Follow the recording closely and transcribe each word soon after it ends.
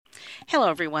Hello,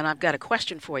 everyone. I've got a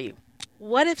question for you.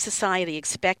 What if society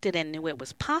expected and knew it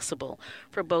was possible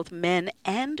for both men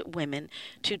and women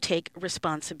to take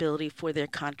responsibility for their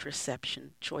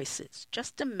contraception choices?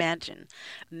 Just imagine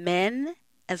men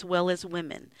as well as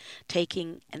women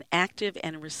taking an active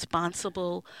and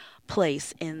responsible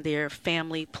place in their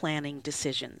family planning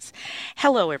decisions.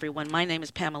 Hello, everyone. My name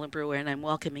is Pamela Brewer, and I'm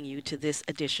welcoming you to this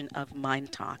edition of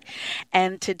Mind Talk.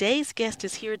 And today's guest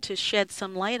is here to shed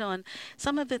some light on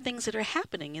some of the things that are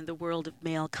happening in the world of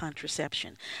male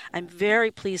contraception. I'm very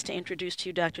pleased to introduce to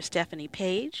you Dr. Stephanie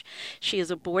Page. She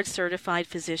is a board-certified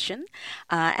physician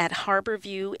at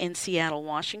Harborview in Seattle,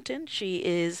 Washington. She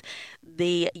is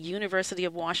the University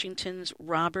of Washington's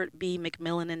Robert B.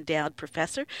 McMillan Endowed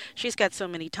Professor. She's got so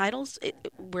many titles.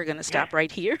 We're going to stop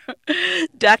right here.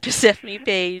 Dr. Stephanie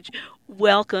Page,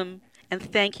 welcome, and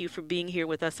thank you for being here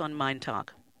with us on Mind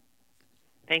Talk.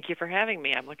 Thank you for having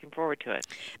me. I'm looking forward to it.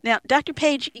 Now, Dr.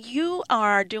 Page, you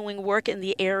are doing work in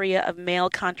the area of male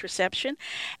contraception,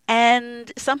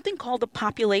 and something called the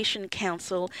Population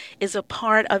Council is a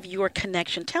part of your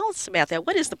connection. Tell us about that.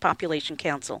 What is the Population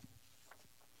Council?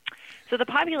 So the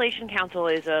Population Council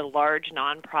is a large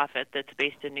nonprofit that's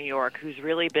based in New York who's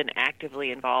really been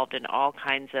actively involved in all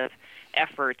kinds of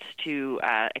efforts to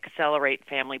accelerate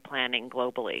family planning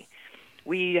globally.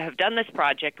 We have done this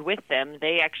project with them.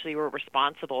 They actually were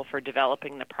responsible for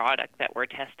developing the product that we're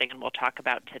testing and we'll talk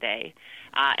about today.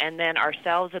 And then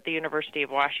ourselves at the University of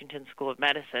Washington School of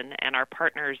Medicine and our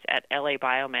partners at LA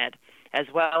Biomed, as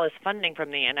well as funding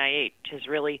from the NIH, has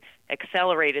really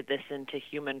accelerated this into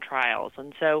human trials.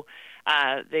 And so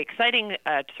the exciting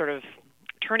sort of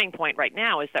turning point right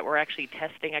now is that we're actually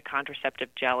testing a contraceptive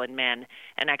gel in men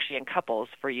and actually in couples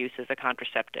for use as a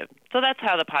contraceptive. So that's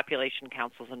how the Population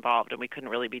Council is involved, and we couldn't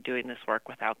really be doing this work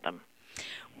without them.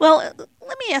 Well,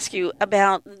 let me ask you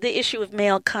about the issue of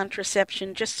male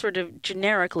contraception, just sort of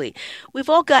generically. We've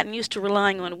all gotten used to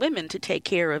relying on women to take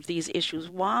care of these issues.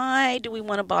 Why do we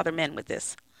want to bother men with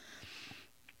this?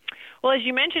 Well, as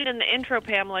you mentioned in the intro,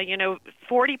 Pamela, 40%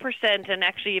 and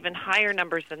actually even higher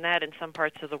numbers than that in some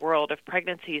parts of the world of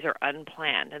pregnancies are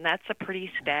unplanned, and that's a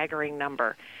pretty staggering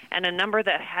number, and a number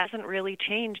that hasn't really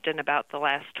changed in about the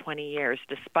last 20 years,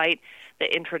 despite the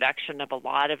introduction of a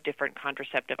lot of different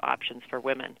contraceptive options for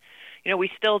women.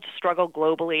 We still struggle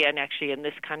globally and actually in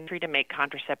this country to make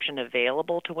contraception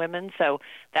available to women, so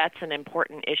that's an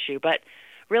important issue. But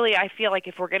really, I feel like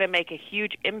if we're going to make a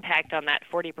huge impact on that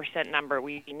 40% number,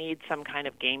 we need some kind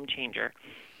of game changer.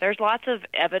 There's lots of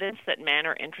evidence that men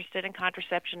are interested in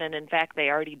contraception, and in fact, they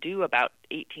already do about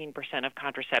 18% of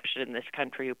contraception in this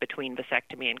country between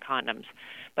vasectomy and condoms.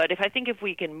 But I think if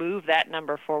we can move that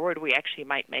number forward, we actually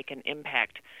might make an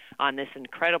impact on this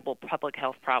incredible public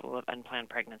health problem of unplanned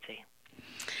pregnancy.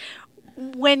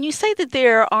 When you say that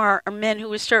there are men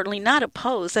who are certainly not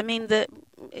opposed, and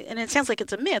it sounds like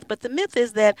it's a myth, but the myth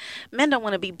is that men don't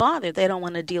want to be bothered. They don't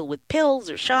want to deal with pills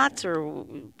or shots or,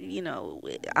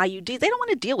 IUDs. They don't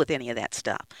want to deal with any of that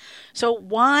stuff. So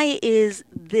why is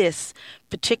this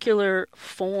particular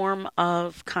form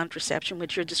of contraception,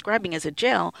 which you're describing as a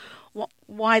gel,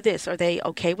 why this? Are they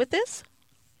okay with this?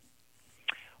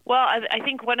 Well, I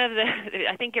think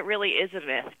I think it really is a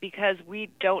myth because we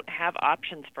don't have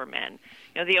options for men.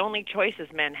 The only choices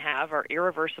men have are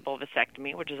irreversible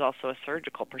vasectomy, which is also a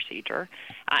surgical procedure,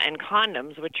 and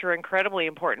condoms, which are incredibly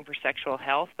important for sexual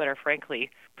health, but are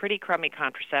frankly pretty crummy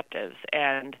contraceptives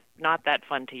and not that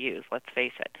fun to use, let's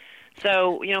face it.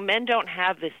 So, men don't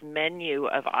have this menu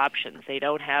of options. They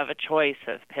don't have a choice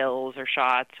of pills or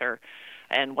shots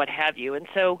and what have you. And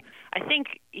so I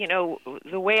think,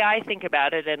 the way I think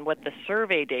about it and what the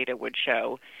survey data would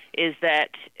show is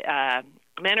that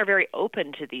men are very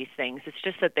open to these things. It's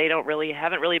just that they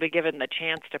haven't really been given the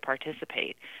chance to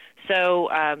participate. So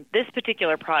this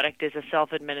particular product is a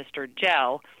self-administered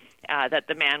gel that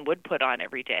the man would put on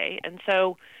every day. And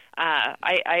so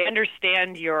I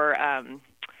understand your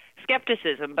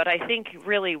skepticism, but I think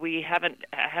really we haven't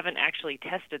actually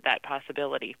tested that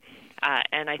possibility.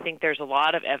 And I think there's a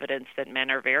lot of evidence that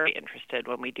men are very interested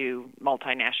when we do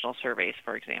multinational surveys,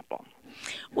 for example.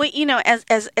 Well,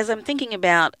 as I'm thinking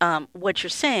about what you're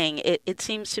saying, it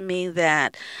seems to me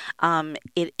that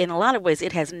in a lot of ways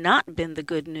it has not been the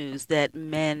good news that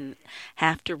men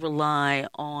have to rely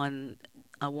on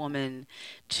a woman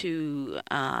to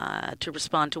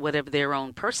respond to whatever their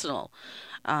own personal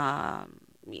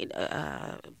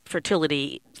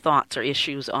fertility thoughts or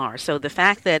issues are. So the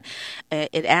fact that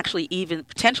it actually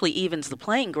potentially evens the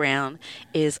playing ground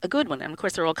is a good one. And of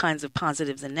course, there are all kinds of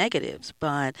positives and negatives,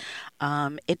 but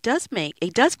it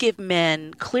does give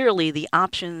men clearly the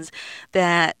options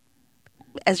that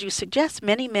as you suggest,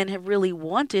 many men have really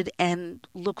wanted and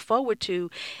look forward to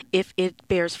if it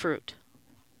bears fruit.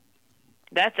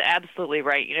 That's absolutely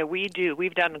right.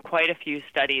 We've done quite a few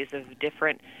studies of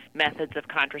different methods of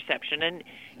contraception. And,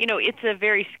 it's a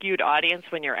very skewed audience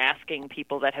when you're asking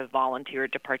people that have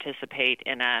volunteered to participate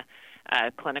in a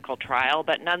clinical trial.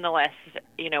 But nonetheless,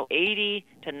 80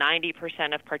 to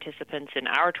 90% of participants in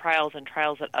our trials and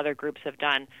trials that other groups have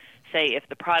done say if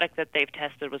the product that they've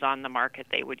tested was on the market,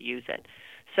 they would use it.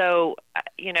 So,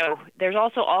 there's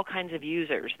also all kinds of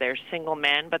users. There's single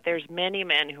men, but there's many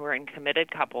men who are in committed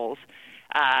couples.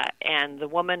 And the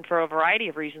woman, for a variety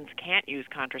of reasons, can't use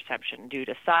contraception due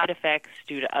to side effects,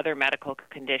 due to other medical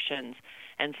conditions,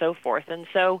 and so forth. And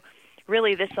so,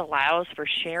 really, this allows for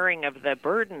sharing of the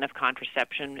burden of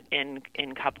contraception in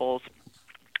couples.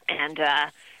 And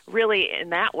really, in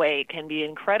that way, it can be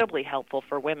incredibly helpful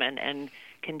for women and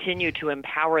continue to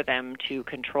empower them to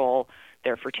control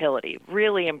their fertility.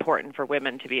 Really important for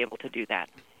women to be able to do that.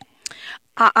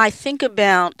 I think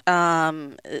about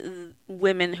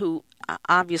women who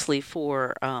obviously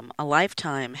for a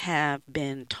lifetime have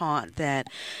been taught that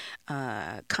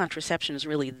contraception is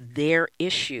really their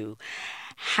issue.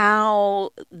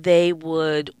 How they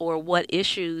would, or what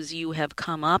issues you have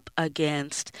come up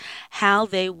against, how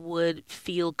they would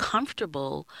feel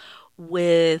comfortable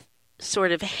with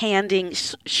sort of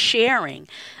sharing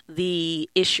the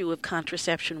issue of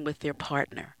contraception with their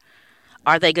partner.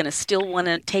 Are they going to still want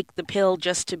to take the pill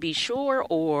just to be sure?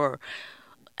 Or,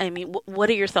 what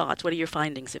are your thoughts? What are your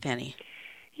findings, if any?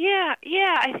 Yeah.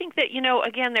 I think that,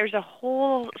 again, there's a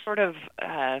whole sort of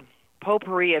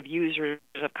potpourri of users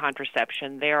of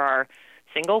contraception. There are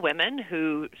single women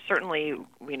who certainly,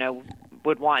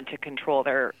 would want to control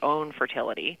their own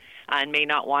fertility and may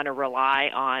not want to rely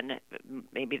on,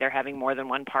 maybe they're having more than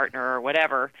one partner or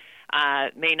whatever,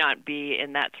 may not be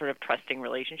in that sort of trusting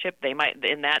relationship. They might,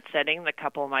 in that setting, the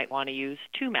couple might want to use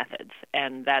two methods,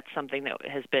 and that's something that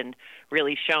has been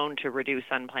really shown to reduce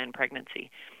unplanned pregnancy.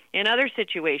 In other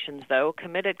situations, though,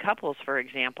 committed couples, for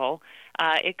example,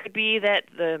 it could be that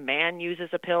the man uses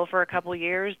a pill for a couple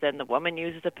years, then the woman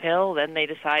uses a pill, then they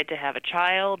decide to have a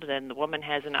child, then the woman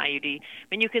has an IUD.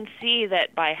 You can see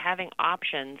that by having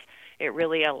options, it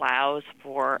really allows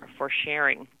for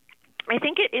sharing. I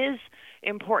think it is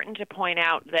important to point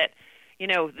out that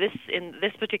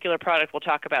this particular product we'll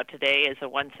talk about today is a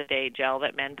once-a-day gel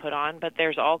that men put on, but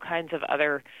there's all kinds of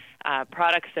other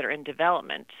products that are in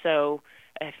development. So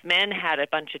if men had a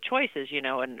bunch of choices,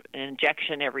 an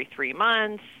injection every 3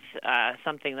 months,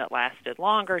 something that lasted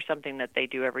longer, something that they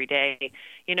do every day,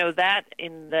 that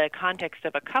in the context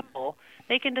of a couple,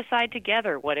 they can decide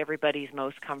together what everybody's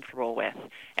most comfortable with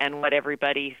and what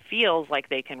everybody feels like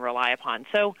they can rely upon.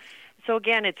 So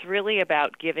again, it's really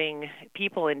about giving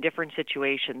people in different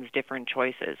situations different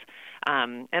choices.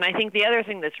 And I think the other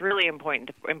thing that's really important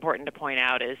to point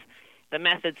out is the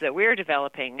methods that we're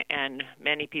developing and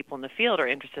many people in the field are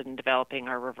interested in developing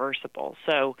are reversible.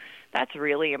 So that's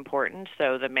really important.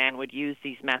 So the man would use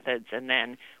these methods, and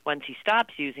then once he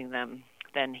stops using them,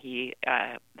 then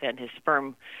then his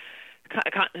sperm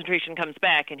concentration comes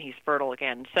back and he's fertile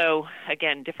again. So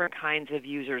again, different kinds of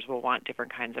users will want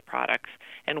different kinds of products,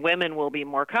 and women will be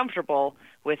more comfortable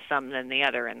with some than the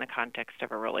other in the context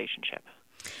of a relationship.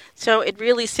 So it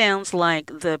really sounds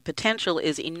like the potential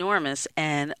is enormous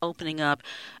and opening up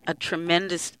a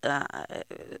tremendous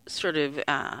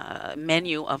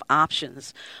menu of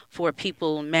options for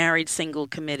people married, single,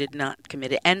 committed, not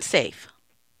committed, and safe.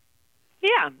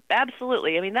 Yeah,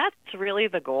 absolutely. That's really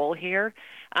the goal here.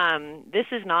 This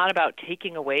is not about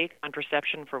taking away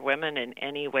contraception for women in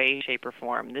any way, shape, or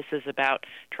form. This is about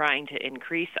trying to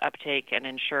increase uptake and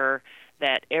ensure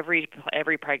that every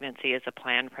pregnancy is a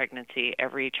planned pregnancy,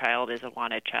 every child is a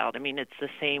wanted child. It's the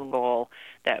same goal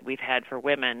that we've had for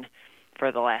women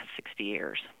for the last 60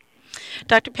 years.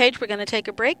 Dr. Page, we're going to take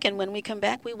a break, and when we come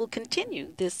back, we will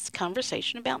continue this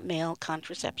conversation about male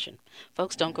contraception.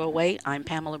 Folks, don't go away. I'm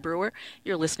Pamela Brewer.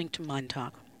 You're listening to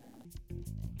MyNDTALK.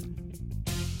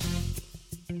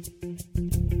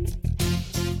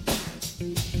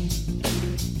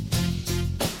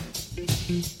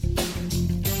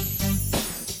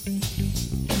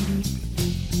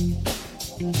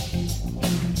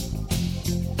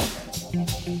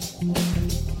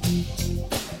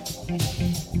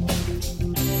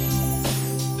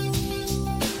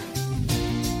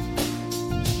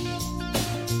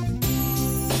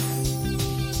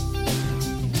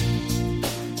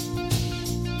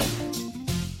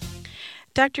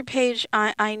 Dr. Page,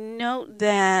 I know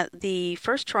that the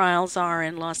first trials are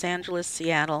in Los Angeles,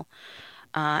 Seattle,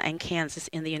 and Kansas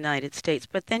in the United States.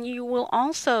 But then you will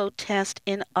also test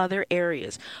in other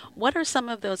areas. What are some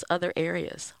of those other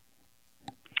areas?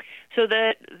 So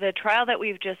the trial that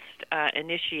we've just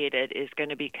initiated is going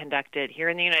to be conducted here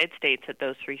in the United States at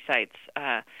those 3 sites,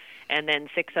 and then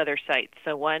 6 other sites.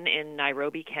 So one in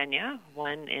Nairobi, Kenya,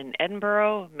 one in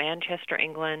Edinburgh, Manchester,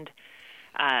 England,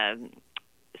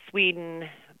 Sweden,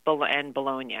 and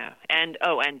Bologna, and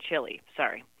Chile.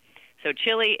 Sorry. So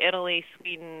Chile, Italy,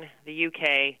 Sweden, the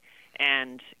UK,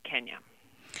 and Kenya.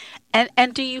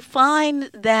 And do you find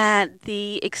that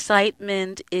the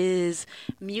excitement is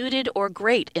muted or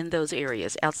great in those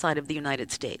areas outside of the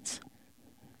United States?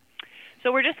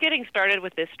 So we're just getting started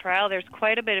with this trial. There's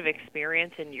quite a bit of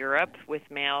experience in Europe with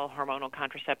male hormonal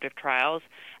contraceptive trials,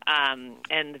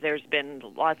 and there's been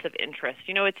lots of interest.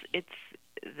 You know, it's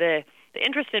the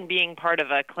interest in being part of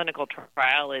a clinical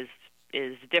trial is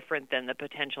different than the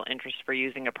potential interest for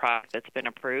using a product that's been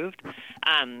approved.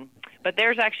 But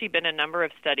there's actually been a number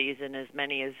of studies in as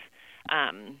many as,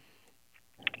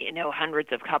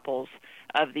 hundreds of couples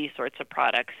of these sorts of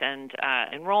products, and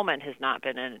enrollment has not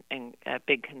been a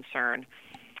big concern.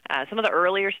 Some of the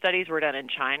earlier studies were done in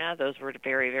China. Those were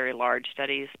very, very large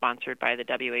studies sponsored by the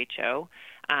WHO.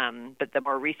 But the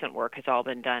more recent work has all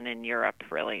been done in Europe,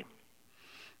 really.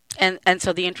 And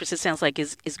so the interest, it sounds like,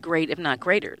 is great, if not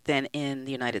greater, than in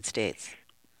the United States.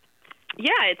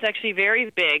 Yeah, it's actually very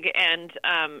big, and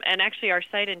actually our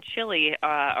site in Chile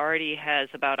already has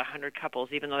about 100 couples,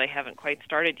 even though they haven't quite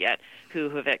started yet, who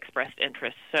have expressed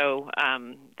interest. So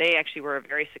they actually were a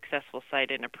very successful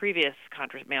site in a previous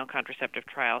male contraceptive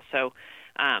trial. So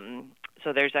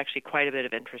there's actually quite a bit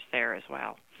of interest there as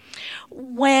well.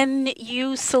 When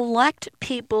you select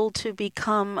people to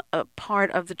become a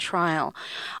part of the trial,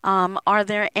 are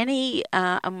there any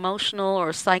emotional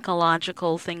or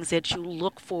psychological things that you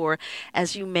look for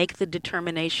as you make the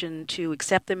determination to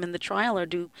accept them in the trial,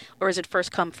 or is it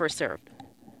first come, first served?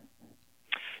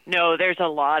 No, there's a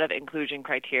lot of inclusion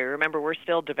criteria. Remember, we're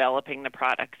still developing the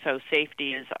product, so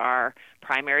safety is our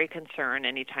primary concern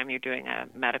anytime you're doing a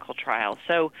medical trial.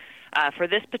 So for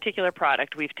this particular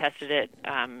product, we've tested it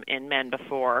in men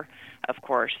before, of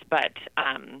course, but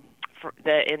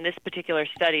in this particular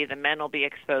study, the men will be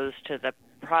exposed to the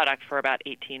product for about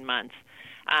 18 months.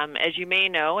 As you may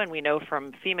know, and we know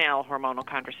from female hormonal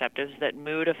contraceptives, that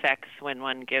mood effects when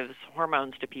one gives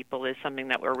hormones to people is something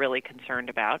that we're really concerned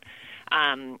about.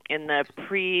 In the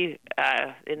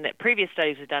previous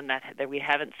studies we've done that we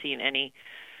haven't seen any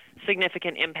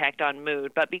significant impact on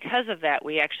mood, but because of that,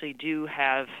 we actually do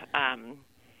have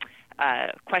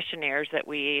questionnaires that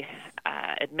we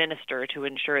administer to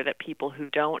ensure that people who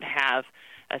don't have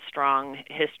a strong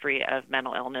history of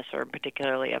mental illness or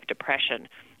particularly of depression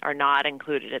are not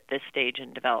included at this stage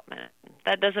in development.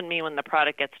 That doesn't mean when the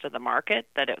product gets to the market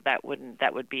that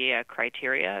would be a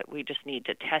criteria. We just need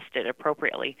to test it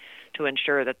appropriately to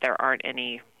ensure that there aren't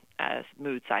any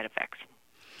mood side effects.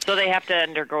 So they have to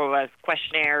undergo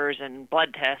questionnaires and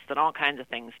blood tests and all kinds of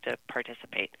things to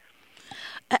participate.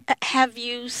 Have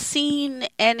you seen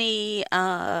any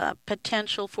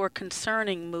potential for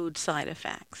concerning mood side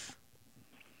effects?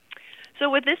 So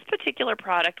with this particular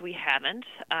product, we haven't.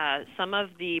 Some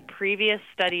of the previous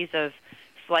studies of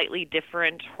slightly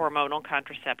different hormonal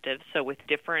contraceptives, so with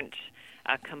different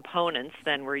components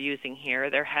than we're using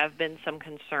here, there have been some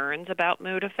concerns about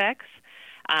mood effects.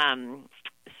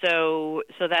 So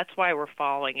that's why we're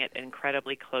following it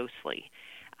incredibly closely.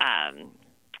 And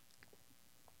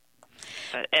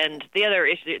the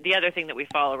other thing that we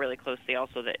follow really closely,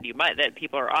 also that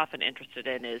people are often interested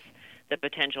in, is the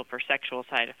potential for sexual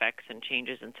side effects and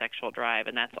changes in sexual drive,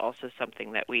 and that's also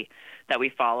something that we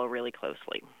follow really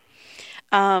closely.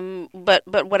 But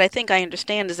what I think I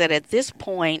understand is that at this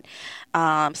point,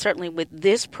 certainly with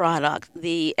this product,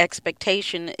 the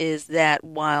expectation is that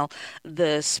while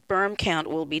the sperm count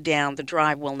will be down, the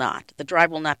drive will not. The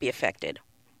drive will not be affected.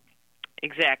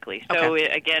 Exactly. So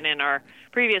again, in our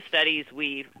previous studies,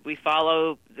 we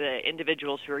follow the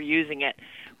individuals who are using it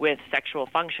with sexual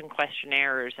function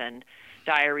questionnaires and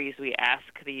diaries. We ask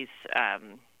these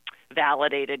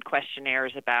validated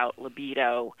questionnaires about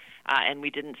libido, and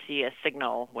we didn't see a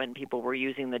signal when people were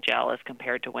using the gel as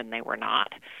compared to when they were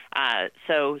not.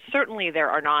 So certainly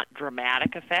there are not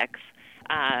dramatic effects.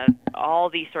 All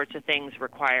these sorts of things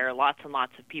require lots and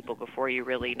lots of people before you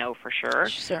really know for sure.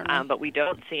 But we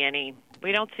don't see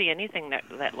anything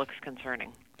that looks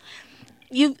concerning.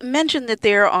 You mentioned that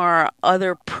there are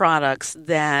other products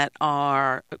that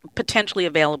are potentially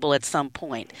available at some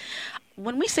point.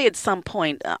 When we say at some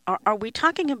point, are we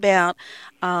talking about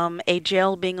a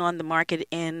gel being on the market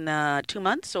in 2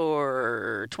 months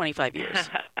or 25 years?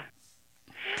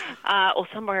 Well,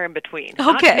 somewhere in between.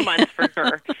 Okay. Not 2 months for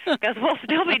sure, because we'll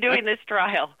still be doing this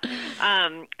trial.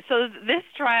 So this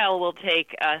trial will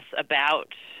take us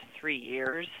about 3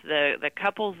 years. The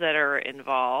couples that are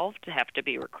involved have to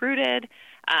be recruited,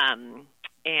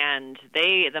 and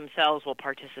they themselves will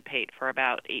participate for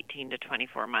about 18 to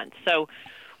 24 months. So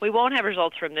we won't have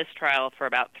results from this trial for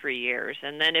about 3 years.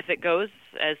 And then if it goes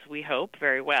as we hope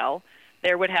very well,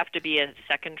 there would have to be a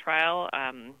second trial,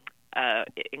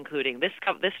 including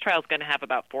this trial is going to have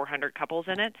about 400 couples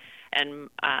in it.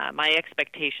 And my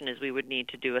expectation is we would need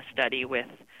to do a study with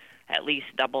at least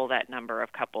double that number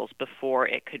of couples before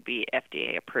it could be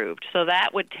FDA approved. So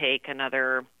that would take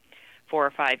another 4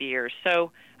 or 5 years.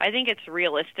 So I think it's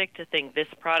realistic to think this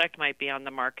product might be on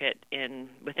the market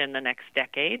within the next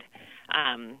decade.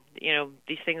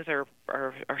 These things are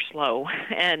slow,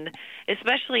 and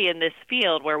especially in this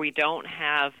field where we don't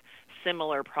have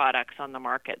similar products on the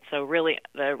market. So really,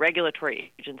 the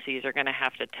regulatory agencies are going to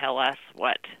have to tell us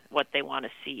what they want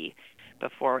to see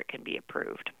before it can be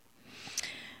approved.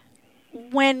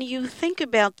 When you think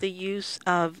about the use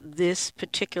of this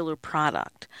particular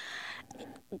product,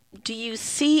 do you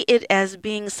see it as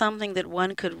being something that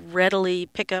one could readily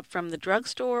pick up from the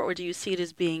drugstore, or do you see it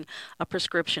as being a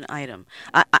prescription item?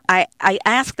 I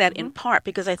ask that in part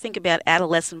because I think about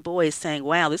adolescent boys saying,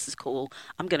 wow, this is cool,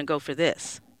 I'm going to go for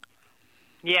this.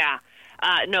 Yeah.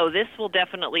 No, this will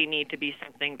definitely need to be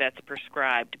something that's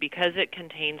prescribed because it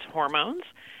contains hormones.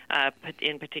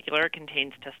 In particular, it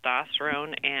contains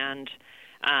testosterone and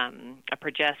a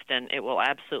progestin. It will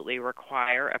absolutely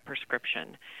require a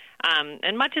prescription.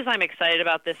 And much as I'm excited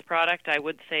about this product, I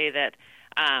would say that,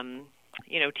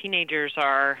 teenagers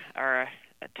are a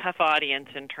tough audience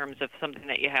in terms of something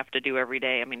that you have to do every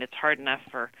day. I mean, it's hard enough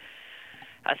for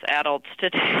us adults to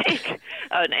take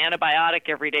an antibiotic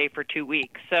every day for 2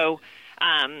 weeks. So,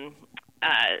 I'm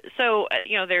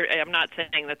not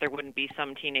saying that there wouldn't be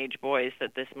some teenage boys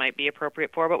that this might be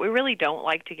appropriate for, but we really don't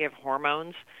like to give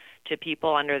hormones to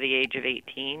people under the age of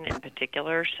 18 in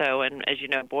particular. So, and as you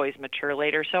know, boys mature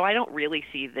later. So I don't really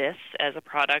see this as a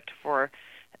product for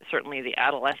certainly the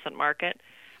adolescent market.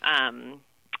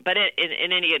 But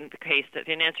in any case,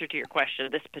 in answer to your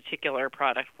question, this particular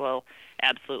product will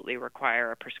absolutely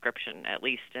require a prescription, at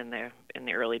least in the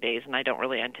early days, and I don't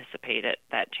really anticipate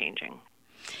that changing.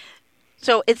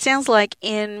 So it sounds like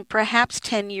in perhaps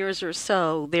 10 years or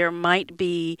so, there might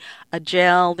be a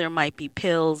gel, there might be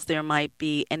pills, there might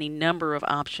be any number of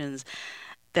options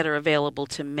that are available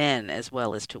to men as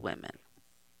well as to women.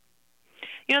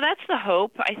 That's the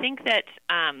hope. I think that,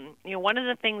 one of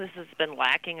the things that has been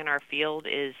lacking in our field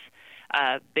is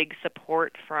big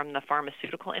support from the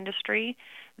pharmaceutical industry.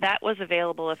 That was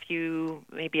available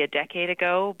maybe a decade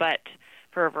ago, but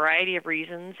for a variety of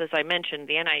reasons, as I mentioned,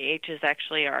 the NIH is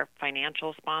actually our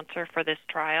financial sponsor for this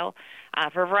trial.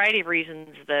 For a variety of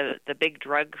reasons, the big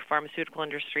drug pharmaceutical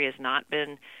industry has not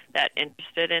been that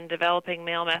interested in developing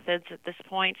male methods at this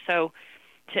point. So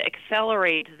to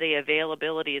accelerate the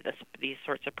availability of these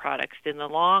sorts of products in the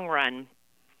long run,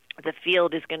 the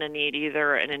field is going to need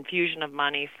either an infusion of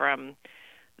money from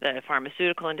the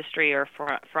pharmaceutical industry or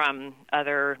from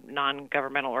other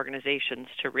non-governmental organizations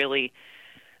to really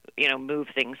move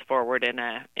things forward in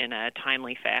a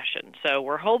timely fashion. So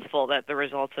we're hopeful that the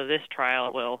results of this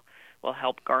trial will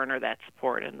help garner that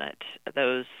support and that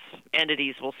those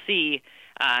entities will see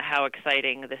how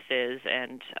exciting this is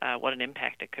and what an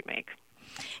impact it could make.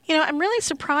 I'm really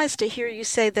surprised to hear you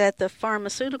say that the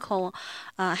pharmaceutical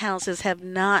houses have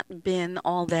not been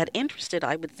all that interested.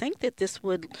 I would think that this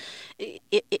would,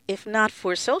 if not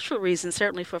for social reasons,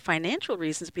 certainly for financial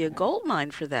reasons, be a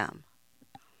goldmine for them.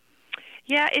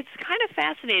 Yeah, it's kind of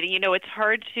fascinating. It's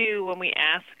hard to, when we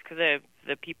ask the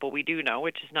people we do know,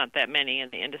 which is not that many in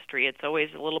the industry, it's always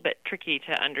a little bit tricky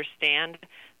to understand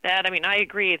that. I mean, I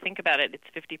agree. Think about it. It's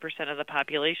 50% of the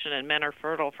population, and men are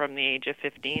fertile from the age of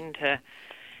 15 to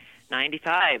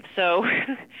 95. So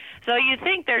you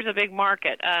think there's a big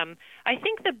market. I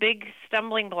think the big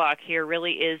stumbling block here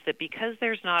really is that because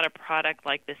there's not a product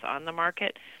like this on the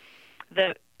market,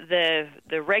 the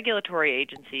regulatory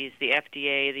agencies, the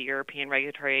FDA, the European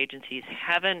regulatory agencies,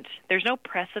 there's no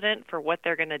precedent for what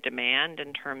they're going to demand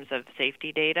in terms of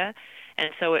safety data. And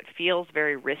so it feels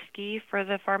very risky for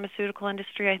the pharmaceutical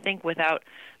industry, I think, without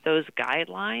those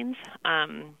guidelines.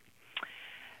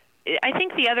 I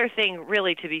think the other thing,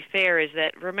 really, to be fair, is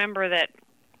that remember that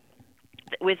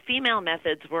with female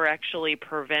methods, we're actually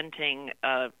preventing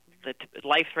the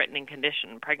life-threatening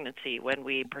condition, pregnancy, when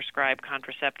we prescribe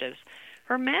contraceptives.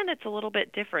 For men, it's a little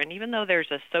bit different. Even though there's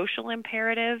a social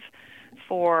imperative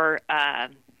for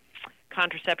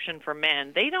contraception for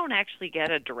men, they don't actually get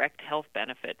a direct health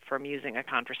benefit from using a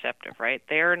contraceptive, right?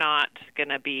 They're not going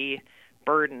to be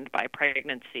burdened by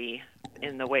pregnancy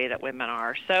in the way that women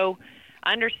are. So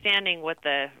understanding what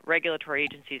the regulatory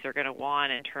agencies are going to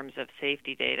want in terms of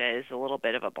safety data is a little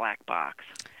bit of a black box.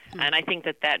 And I think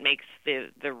that makes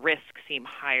the risk seem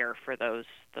higher for those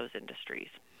industries.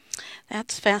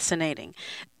 That's fascinating.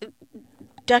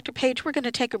 Dr. Page, we're going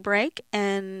to take a break,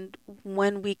 and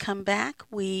when we come back,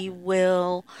 we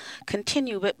will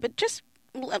continue. But just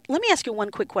let me ask you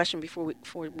one quick question before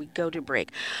we go to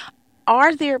break.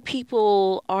 Are there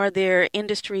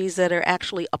industries that are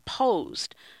actually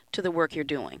opposed to the work you're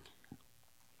doing?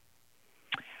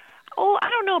 Oh, I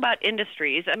don't know about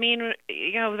industries. I mean,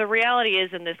 the reality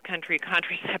is in this country,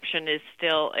 contraception is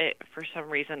still, for some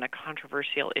reason, a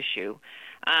controversial issue.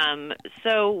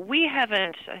 So we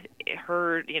haven't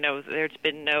heard, there's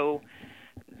been no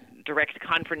direct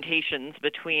confrontations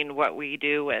between what we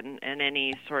do and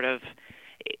any sort of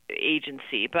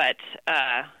agency. But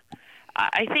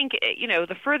I think,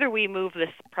 the further we move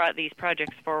these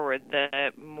projects forward,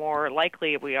 the more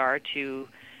likely we are to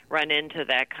run into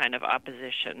that kind of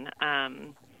opposition.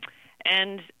 And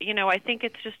I think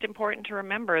it's just important to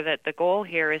remember that the goal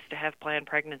here is to have planned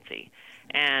pregnancy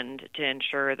and to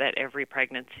ensure that every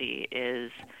pregnancy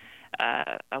is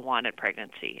a wanted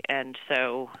pregnancy. And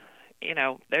so,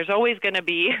 there's always going to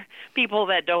be people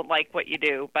that don't like what you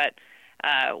do, but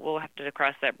we'll have to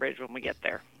cross that bridge when we get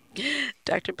there.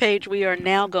 Dr. Page, we are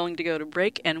now going to go to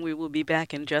break, and we will be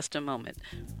back in just a moment.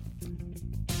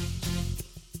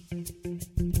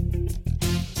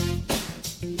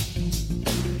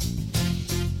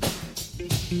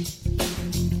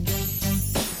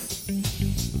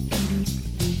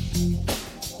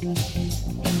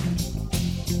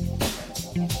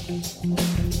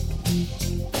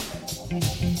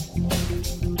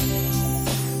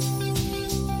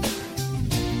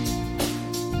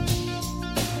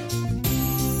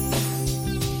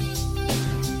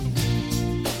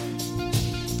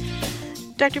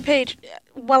 Dr. Page,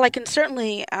 while I can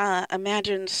certainly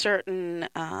imagine certain,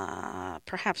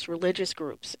 perhaps religious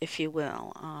groups, if you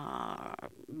will,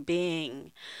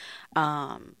 being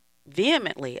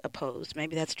vehemently opposed,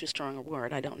 maybe that's too strong a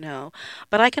word, I don't know,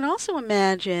 but I can also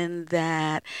imagine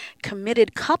that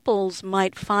committed couples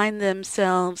might find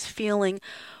themselves feeling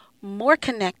more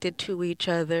connected to each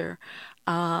other,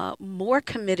 more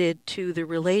committed to the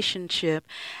relationship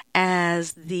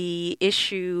as the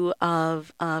issue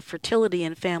of fertility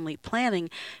and family planning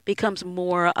becomes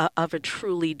more of a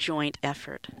truly joint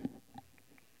effort.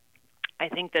 I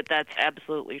think that's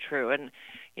absolutely true. And,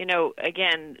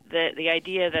 again, the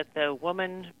idea that the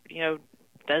woman,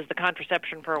 does the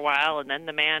contraception for a while and then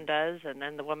the man does and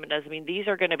then the woman does, I mean, these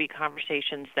are going to be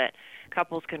conversations that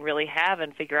couples can really have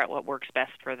and figure out what works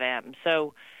best for them.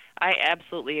 So I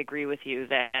absolutely agree with you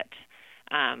that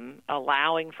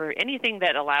allowing for anything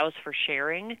that allows for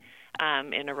sharing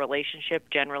in a relationship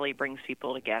generally brings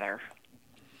people together.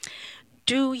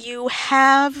 Do you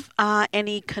have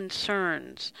any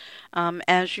concerns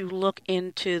as you look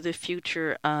into the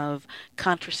future of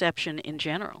contraception in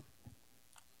general?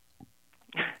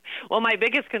 Well, my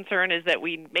biggest concern is that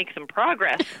we make some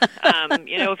progress.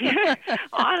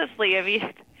 Honestly,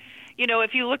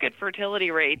 if you look at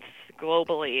fertility rates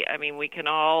globally, I mean,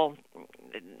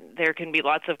 there can be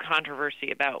lots of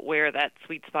controversy about where that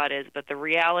sweet spot is, but the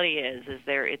reality is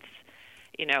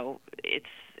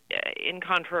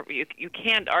you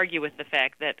can't argue with the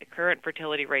fact that current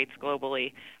fertility rates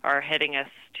globally are heading us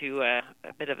to a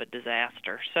bit of a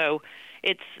disaster. So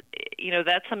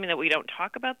that's something that we don't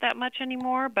talk about that much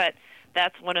anymore, but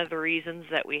that's one of the reasons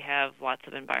that we have lots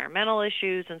of environmental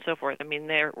issues and so forth. I mean,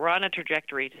 we're on a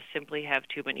trajectory to simply have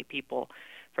too many people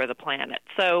for the planet.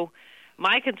 So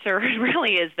my concern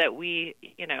really is that we,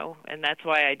 and that's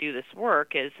why I do this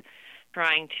work, is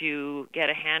trying to get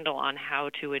a handle on how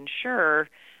to ensure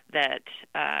that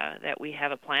we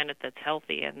have a planet that's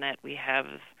healthy and that we have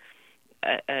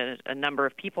a number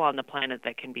of people on the planet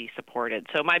that can be supported.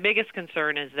 So my biggest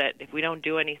concern is that if we don't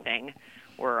do anything,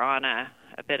 we're on a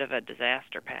bit of a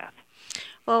disaster path.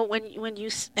 Well, when you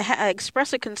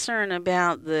express a concern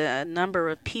about the number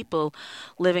of people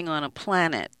living on a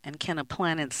planet and can a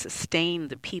planet sustain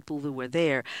the people who are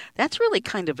there, that's really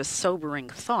kind of a sobering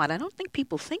thought. I don't think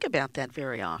people think about that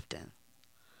very often.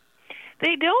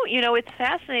 They don't. It's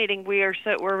fascinating. We're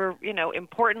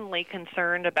importantly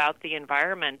concerned about the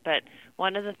environment, but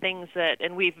one of the things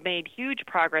and we've made huge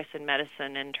progress in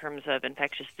medicine in terms of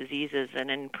infectious diseases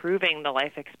and improving the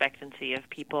life expectancy of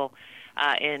people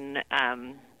in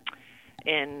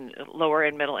lower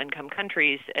and middle income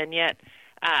countries, and yet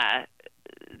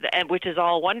and which is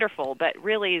all wonderful, but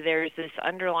really there's this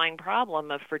underlying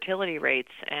problem of fertility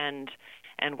rates and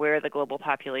where the global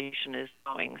population is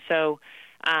going. So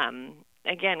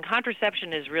again,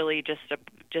 contraception is really just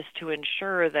to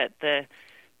ensure that the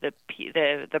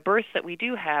births that we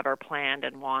do have are planned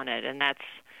and wanted, and that's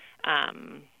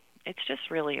it's just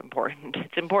really important.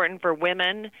 It's important for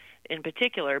women in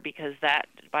particular because that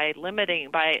by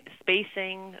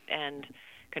spacing and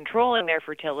controlling their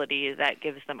fertility, that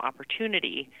gives them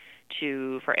opportunity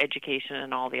for education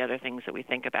and all the other things that we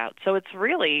think about. So it's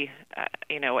really,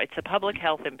 it's a public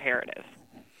health imperative.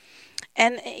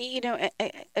 And,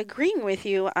 agreeing with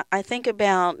you, I think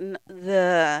about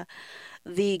the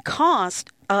cost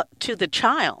to the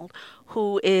child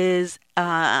who is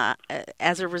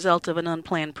as a result of an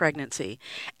unplanned pregnancy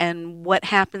and what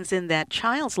happens in that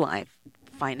child's life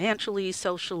financially,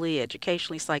 socially,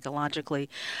 educationally, psychologically.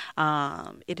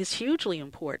 It is hugely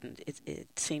important,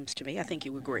 it seems to me, I think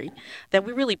you agree, that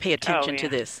we really pay attention to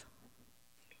this.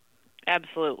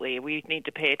 Absolutely. We need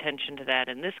to pay attention to that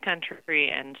in this country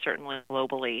and certainly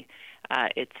globally.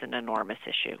 It's an enormous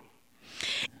issue.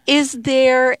 Is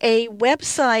there a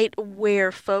website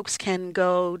where folks can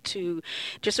go to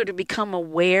just sort of become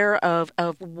aware of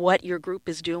what your group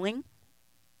is doing?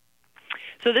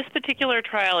 So this particular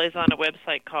trial is on a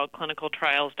website called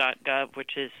clinicaltrials.gov,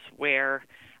 which is where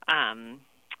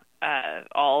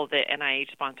all the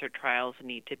NIH-sponsored trials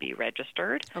need to be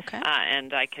registered. Okay.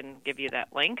 And I can give you that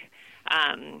link.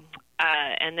 And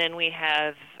then we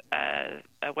have a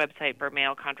website for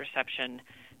male contraception,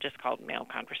 just called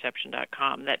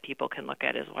malecontraception.com, that people can look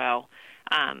at as well.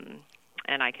 And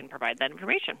I can provide that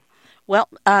information. Well,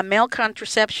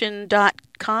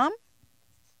 malecontraception.com?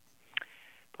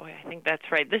 Boy, I think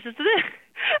that's right. This is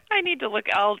I need to look.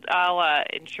 I'll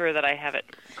ensure that I have it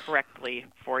correctly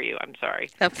for you. I'm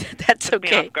sorry. That's Took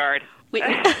okay. me off guard.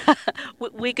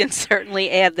 We can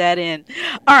certainly add that in.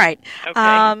 All right.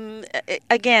 Okay.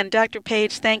 Again, Dr.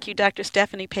 Page, thank you. Dr.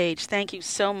 Stephanie Page, thank you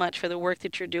so much for the work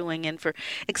that you're doing and for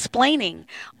explaining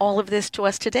all of this to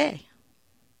us today.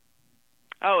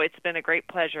 Oh, it's been a great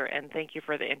pleasure, and thank you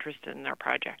for the interest in our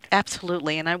project.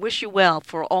 Absolutely, and I wish you well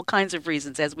for all kinds of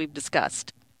reasons, as we've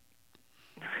discussed.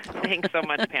 Thanks so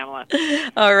much, Pamela.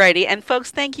 All righty. And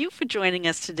folks, thank you for joining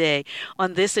us today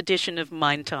on this edition of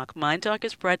MyNDTALK. MyNDTALK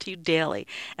is brought to you daily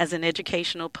as an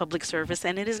educational public service,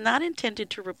 and it is not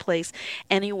intended to replace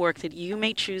any work that you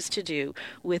may choose to do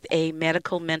with a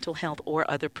medical, mental health, or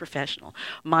other professional.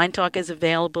 MyNDTALK is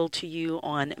available to you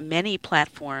on many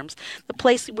platforms. The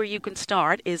place where you can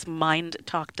start is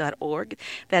MyNDTALK.org.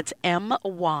 That's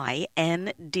MyNDTALK.org.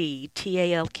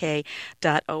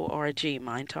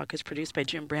 MyNDTALK is produced by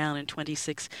Jim Brown and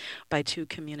 26x2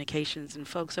 Communications. And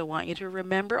folks, I want you to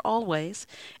remember always,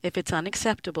 if it's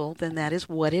unacceptable, then that is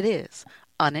what it is.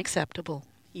 Unacceptable.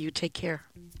 You take care.